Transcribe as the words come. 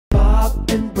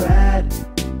and Brad,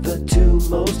 the two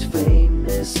most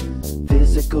famous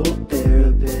physical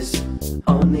therapists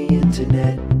on the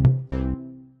internet.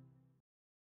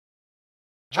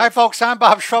 Hi folks, I'm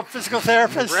Bob Schrupp, physical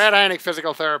therapist. Brad Heineck,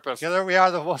 physical therapist. Together we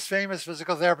are the most famous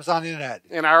physical therapists on the internet.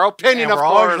 In our opinion, and of we're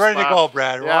course. always ready Bob. to go,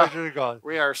 Brad. We're Yeah, always ready to go.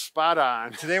 we are spot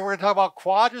on. Today we're going to talk about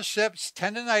quadriceps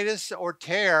tendonitis or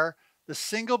tear, the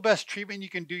single best treatment you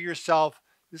can do yourself.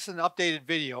 This is an updated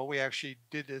video. We actually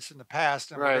did this in the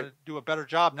past, and we're going to do a better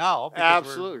job now because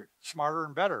Absolutely. we're smarter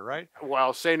and better, right?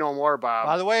 Well, say no more, Bob.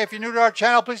 By the way, if you're new to our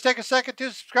channel, please take a second to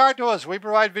subscribe to us. We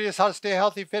provide videos how to stay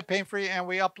healthy, fit, pain-free, and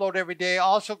we upload every day.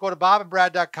 Also, go to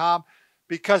bobandbrad.com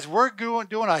because we're doing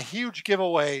a huge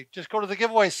giveaway. Just go to the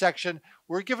giveaway section.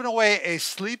 We're giving away a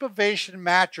Sleepovation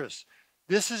mattress.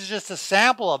 This is just a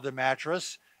sample of the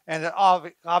mattress. And it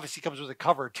obviously comes with a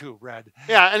cover too, Brad.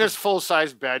 Yeah, and it's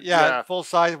full-size bed. Yeah, full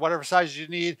size, whatever size you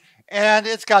need. And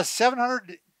it's got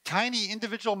 700 tiny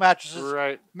individual mattresses.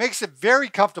 Right. Makes it very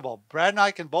comfortable. Brad and I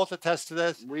can both attest to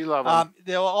this. We love them.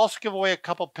 They'll also give away a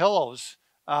couple pillows.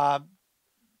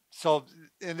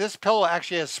 And this pillow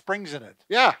actually has springs in it.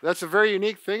 Yeah, that's a very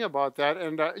unique thing about that.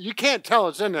 And you can't tell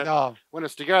it's in it when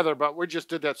it's together, but we just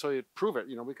did that so you'd prove it.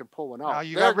 You know, we could pull one out.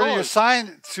 You got rid of your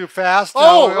sign too fast. You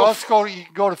can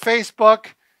go to Facebook,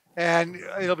 and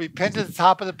it'll be pinned to the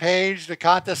top of the page, the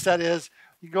contest that is.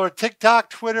 You can go to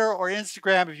TikTok, Twitter, or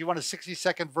Instagram if you want a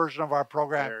 60-second version of our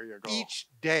program. There you go. Each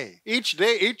day. Each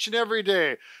day, each and every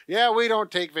day. Yeah, we don't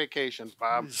take vacations,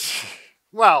 Bob.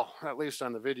 Well, at least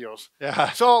on the videos.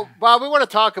 Yeah. So, Bob, we want to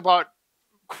talk about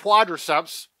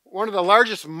quadriceps, one of the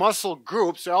largest muscle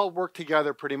groups. They all work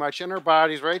together pretty much in our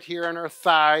bodies, right here in our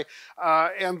thigh.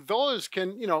 And those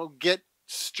can, get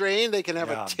strained. They can have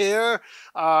a tear,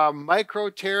 micro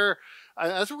tear.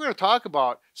 That's what we're going to talk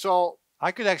about. So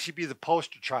I could actually be the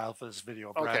poster child for this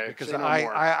video, Brad, okay, because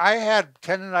I had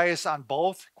tendonitis on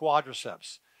both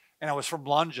quadriceps, and it was from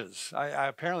lunges.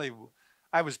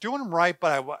 I was doing them right,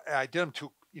 but I did them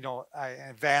too, I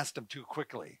advanced them too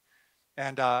quickly.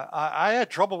 And I had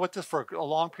trouble with this for a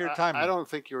long period of time. I don't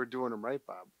think you were doing them right,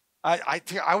 Bob.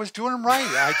 I was doing them right.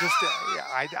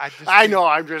 I know,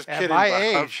 I'm just kidding. At my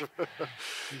age,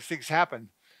 these things happen.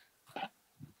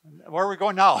 Where are we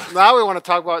going now? Now we want to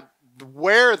talk about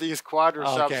where these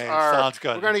quadriceps are. Sounds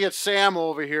good. We're going to get Sam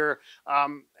over here.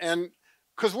 And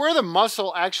because where the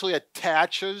muscle actually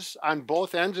attaches on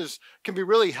both ends can be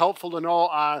really helpful to know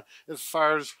as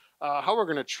far as how we're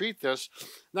going to treat this.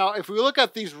 Now, if we look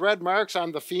at these red marks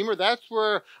on the femur, that's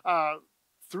where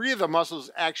 3 of the muscles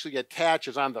actually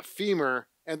attaches on the femur,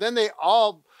 and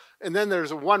then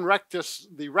there's one rectus,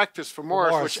 the rectus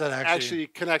femoris, which actually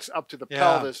connects up to the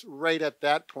pelvis right at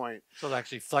that point. So it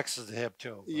actually flexes the hip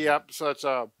too. Yep. So it's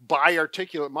a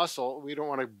biarticulate muscle. We don't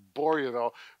want to bore you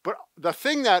though. But the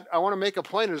thing that I want to make a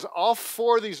point is all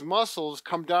 4 of these muscles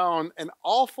come down, and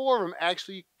all 4 of them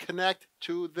actually connect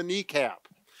to the kneecap.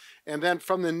 And then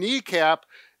from the kneecap,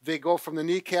 they go from the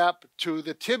kneecap to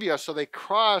the tibia. So they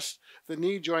cross the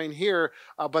knee joint here.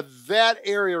 But that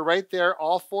area right there,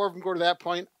 all 4 of them go to that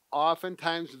point.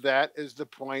 Oftentimes that is the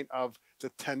point of the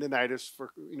tendonitis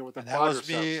for, with the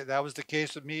quadriceps. That was the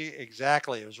case with me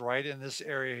exactly. It was right in this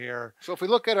area here. So if we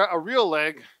look at a real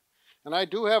leg, and I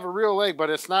do have a real leg, but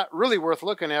it's not really worth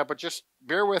looking at, but just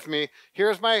bear with me.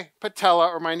 Here's my patella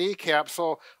or my kneecap.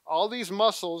 So all these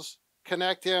muscles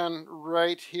connect in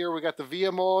right here. We got the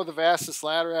VMO, the vastus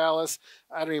lateralis.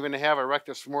 I don't even have a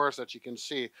rectus femoris that you can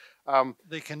see.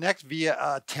 They connect via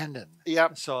a tendon.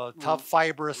 Yep. So a tough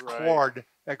fibrous cord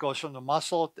that goes from the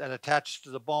muscle and attaches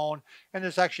to the bone. And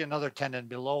there's actually another tendon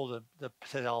below the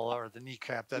patella or the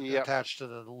kneecap that attached to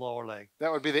the lower leg.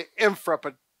 That would be the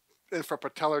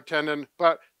infrapatellar tendon,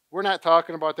 but we're not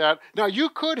talking about that. Now, you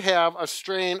could have a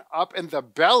strain up in the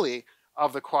belly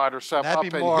of the quadricep.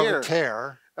 That'd be more of a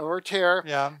tear. Or tear.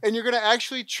 Yeah. And you're going to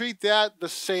actually treat that the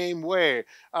same way.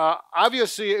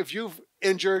 Obviously, if you've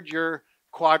injured your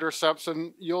quadriceps,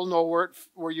 and you'll know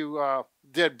where you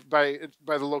did by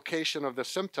the location of the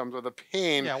symptoms or the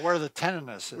pain. Yeah, where the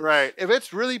tenderness is. Right. If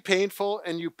it's really painful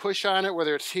and you push on it,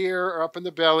 whether it's here or up in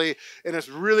the belly, and it's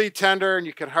really tender and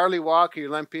you can hardly walk or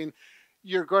you're limping,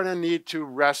 you're going to need to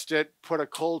rest it, put a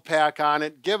cold pack on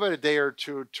it, give it a day or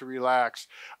two to relax.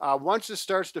 Once it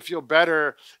starts to feel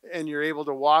better and you're able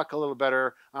to walk a little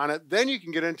better on it, then you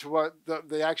can get into what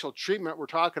the actual treatment we're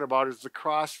talking about is the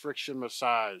cross-friction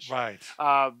massage. Right.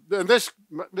 This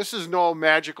is no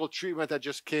magical treatment that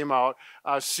just came out.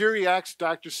 Dr. Syriax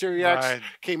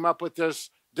came up with this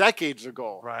decades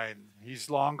ago. Right. He's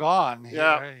long gone.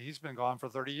 Yeah. He's been gone for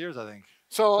 30 years, I think.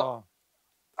 So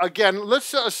again,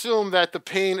 let's assume that the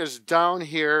pain is down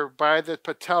here by the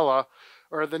patella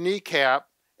or the kneecap,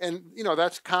 And, you know,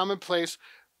 that's commonplace.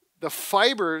 The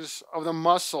fibers of the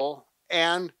muscle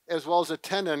and as well as the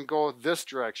tendon go this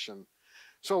direction.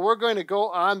 So we're going to go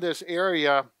on this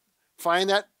area, find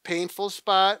that painful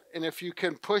spot, and if you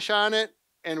can push on it,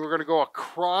 and we're going to go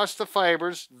across the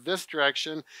fibers this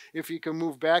direction. If you can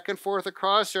move back and forth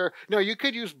across there. Now, you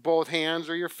could use both hands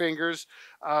or your fingers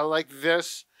like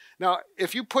this. Now,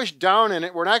 if you push down in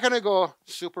it, we're not going to go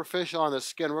superficial on the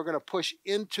skin. We're going to push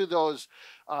into those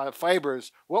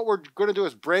fibers. What we're going to do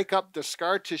is break up the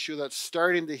scar tissue that's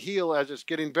starting to heal as it's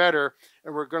getting better,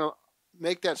 and we're going to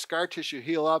make that scar tissue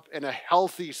heal up in a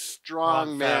healthy,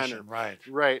 strong manner. Right.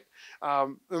 Right.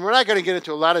 And we're not going to get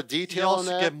into a lot of detail on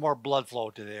that. You also get more blood flow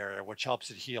to the area, which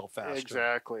helps it heal faster.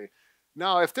 Exactly.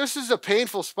 Now, if this is a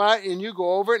painful spot and you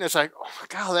go over it and it's like, oh my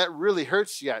God, that really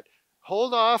hurts yet,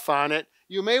 hold off on it.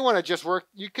 You may want to just work,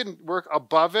 you can work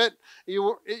above it.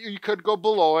 You could go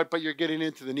below it, but you're getting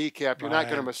into the kneecap. You're not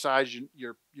going to massage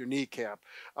your kneecap.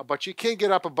 But you can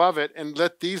get up above it and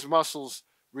let these muscles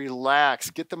relax.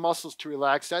 Get the muscles to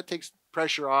relax. That takes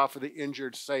pressure off of the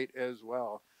injured site as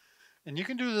well. And you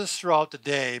can do this throughout the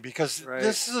day because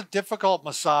this is a difficult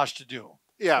massage to do.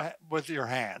 Yeah. With your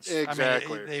hands.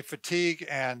 Exactly. I mean, they fatigue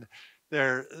and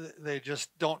they just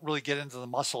don't really get into the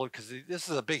muscle because this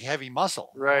is a big, heavy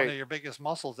muscle. Right. One of your biggest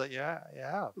muscles that you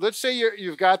have. Let's say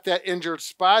you've got that injured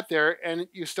spot there and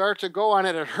you start to go on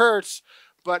it. It hurts.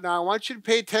 But now I want you to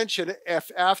pay attention.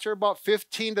 If after about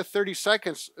 15 to 30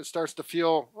 seconds, it starts to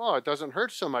feel, oh, it doesn't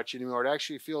hurt so much anymore. It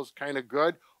actually feels kind of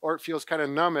good, or it feels kind of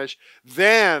numbish.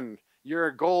 Then you're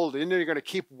gold, and then you're going to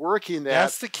keep working that.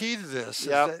 That's the key to this.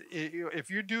 Yep. Is that if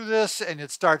you do this and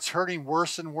it starts hurting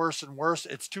worse and worse and worse,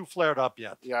 it's too flared up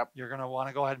yet. Yep. You're going to want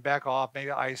to go ahead and back off, maybe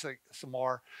ice it some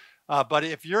more. But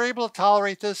if you're able to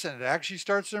tolerate this and it actually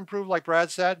starts to improve, like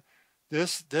Brad said,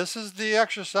 this is the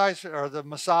exercise or the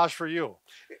massage for you.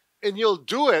 And you'll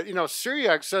do it. You know,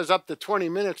 Syriac says up to 20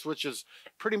 minutes, which is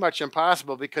pretty much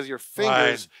impossible because your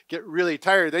fingers get really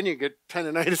tired. Then you get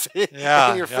tendonitis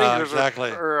in your fingers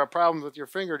or problems with your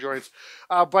finger joints.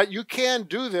 But you can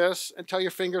do this until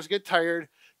your fingers get tired,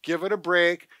 give it a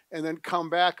break, and then come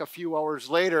back a few hours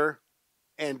later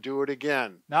and do it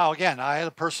again. Now, again, I had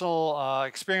a personal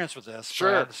experience with this.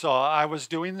 Sure. Brad. So I was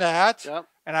doing that. Yep.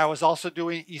 And I was also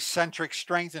doing eccentric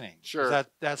strengthening. Sure.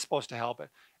 That's supposed to help it.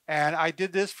 And I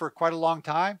did this for quite a long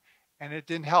time, and it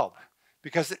didn't help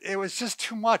because it was just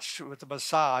too much with the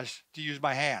massage to use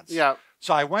my hands. Yeah.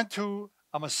 So I went to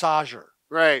a massager.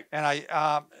 Right. And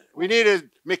we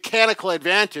needed mechanical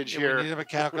advantage here. We needed a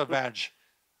mechanical advantage.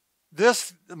 The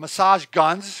massage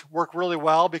guns work really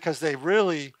well because they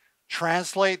really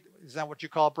translate. Is that what you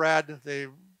call it, Brad? They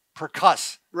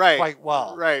percuss quite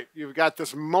well. Right. You've got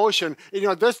this motion. You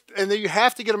know, this, and then you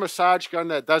have to get a massage gun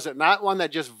that does it, not one that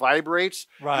just vibrates.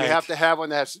 Right. You have to have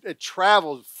one it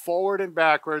travels forward and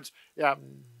backwards. Yeah.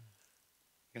 You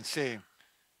can see.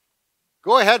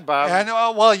 Go ahead, Bob. And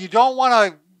well, you don't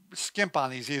want to skimp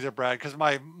on these either, Brad, because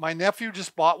my nephew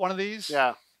just bought one of these.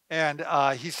 Yeah. And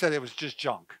he said it was just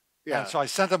junk. Yeah. And so I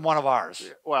sent him one of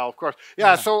ours. Well, of course.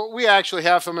 Yeah, so we actually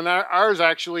have some, and ours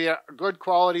actually are good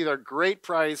quality. They're great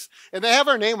price. And they have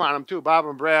our name on them too, Bob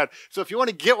and Brad. So if you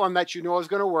want to get one that you know is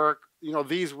going to work, you know,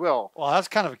 these will. Well, that's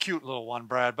kind of a cute little one,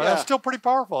 Brad, but that's still pretty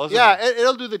powerful, isn't it? Yeah,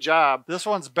 it'll do the job. This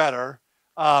one's better.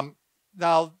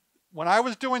 Now, when I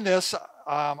was doing this,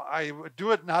 I would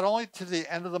do it not only to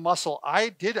the end of the muscle, I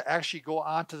did actually go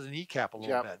onto the kneecap a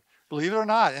little bit, believe it or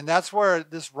not. And that's where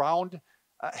this round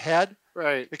head,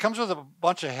 it comes with a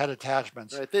bunch of head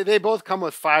attachments. Right. They both come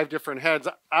with 5 different heads.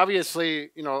 Obviously,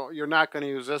 you know, you're not going to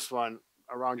use this one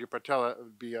around your patella. It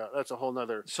would be that's a whole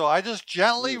nother. So I just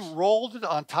gently rolled it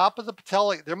on top of the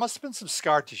patella. There must have been some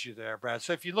scar tissue there, Brad.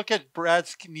 So if you look at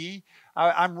Brad's knee,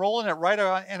 I'm rolling it right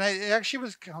around, and it actually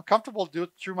was comfortable to do it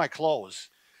through my clothes.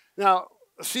 Now,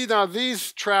 see, now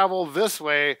these travel this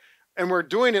way, and we're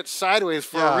doing it sideways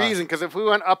for a reason, because if we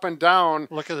went up and down...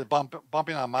 Look at it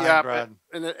bumping on mine, Brad.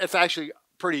 And it's actually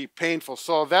pretty painful.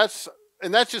 So that's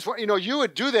just what, you know, you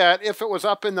would do that if it was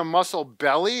up in the muscle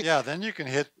belly. Yeah, then you can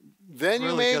hit... Then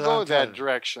you may go that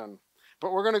direction.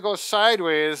 But we're going to go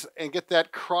sideways and get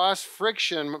that cross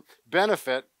friction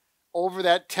benefit over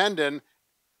that tendon,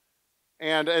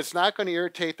 and it's not going to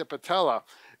irritate the patella.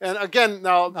 And again,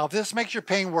 now if this makes your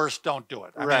pain worse, don't do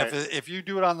it. I mean, if you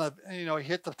do it on the,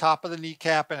 hit the top of the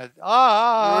kneecap and it,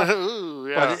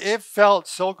 but it felt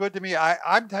so good to me.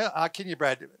 I'm kidding you,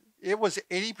 Brad. It was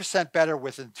 80% better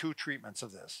within 2 treatments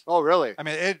of this. Oh, really? I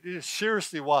mean, it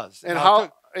seriously was. And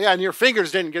and your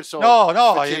fingers didn't get so No.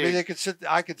 fatigued. I mean,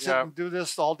 I could sit and do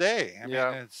this all day. I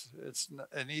mean, it's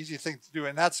an easy thing to do,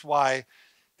 and that's why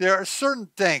there are certain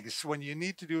things when you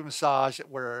need to do a massage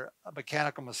where a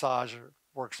mechanical massage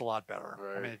works a lot better.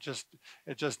 Right. I mean, it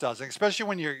just does, especially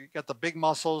when you got the big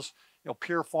muscles,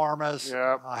 piriformis,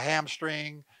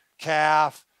 hamstring,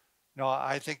 calf.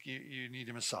 I think you need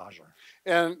a massager.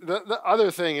 And the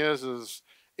other thing is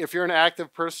if you're an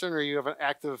active person or you have an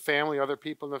active family, other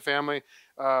people in the family,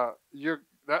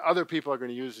 other people are going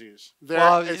to use these.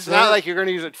 It's not like you're going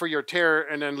to use it for your tear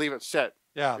and then leave it sit.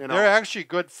 Yeah, they're actually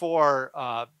good for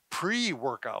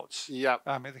pre-workouts. Yep.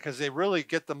 I mean, because they really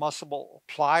get the muscle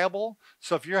pliable.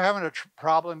 So if you're having a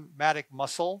problematic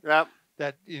muscle,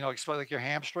 that especially like your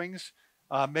hamstrings,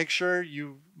 make sure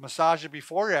you massage it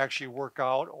before you actually work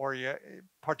out or you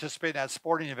participate in that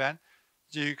sporting event,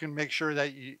 so you can make sure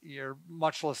that you're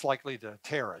much less likely to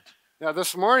tear it. Now,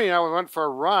 this morning I went for a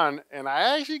run, and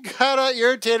I actually got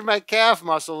irritated my calf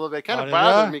muscle a little bit. It kind of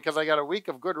bothered me because I got a week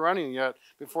of good running yet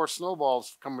before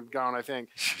snowballs coming down, I think.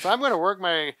 So I'm going to work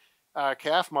my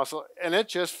calf muscle, and it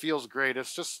just feels great.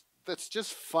 It's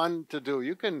just fun to do.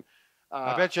 You can.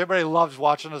 I bet you everybody loves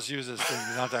watching us use this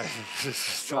thing.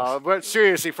 But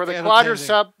seriously, for the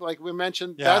quadricep, like we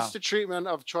mentioned, that's the treatment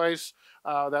of choice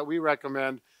that we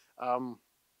recommend.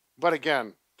 But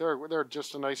again, they're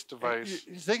just a nice device.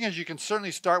 The thing is, you can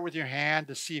certainly start with your hand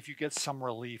to see if you get some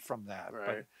relief from that.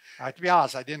 Right. But to be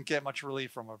honest, I didn't get much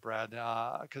relief from it, Brad,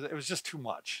 because it was just too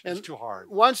much. It was too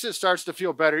hard. Once it starts to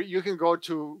feel better, you can go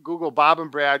to Google Bob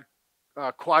and Brad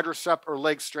quadricep or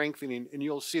leg strengthening, and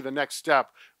you'll see the next step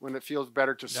when it feels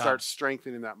better to start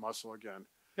strengthening that muscle again.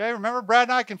 Okay, remember, Brad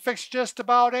and I can fix just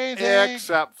about anything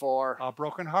except for a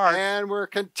broken heart, and we're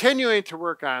continuing to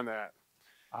work on that.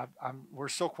 We're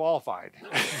so qualified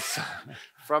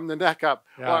from the neck up.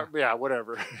 Yeah,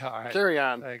 whatever. All right. Carry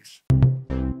on. Thanks.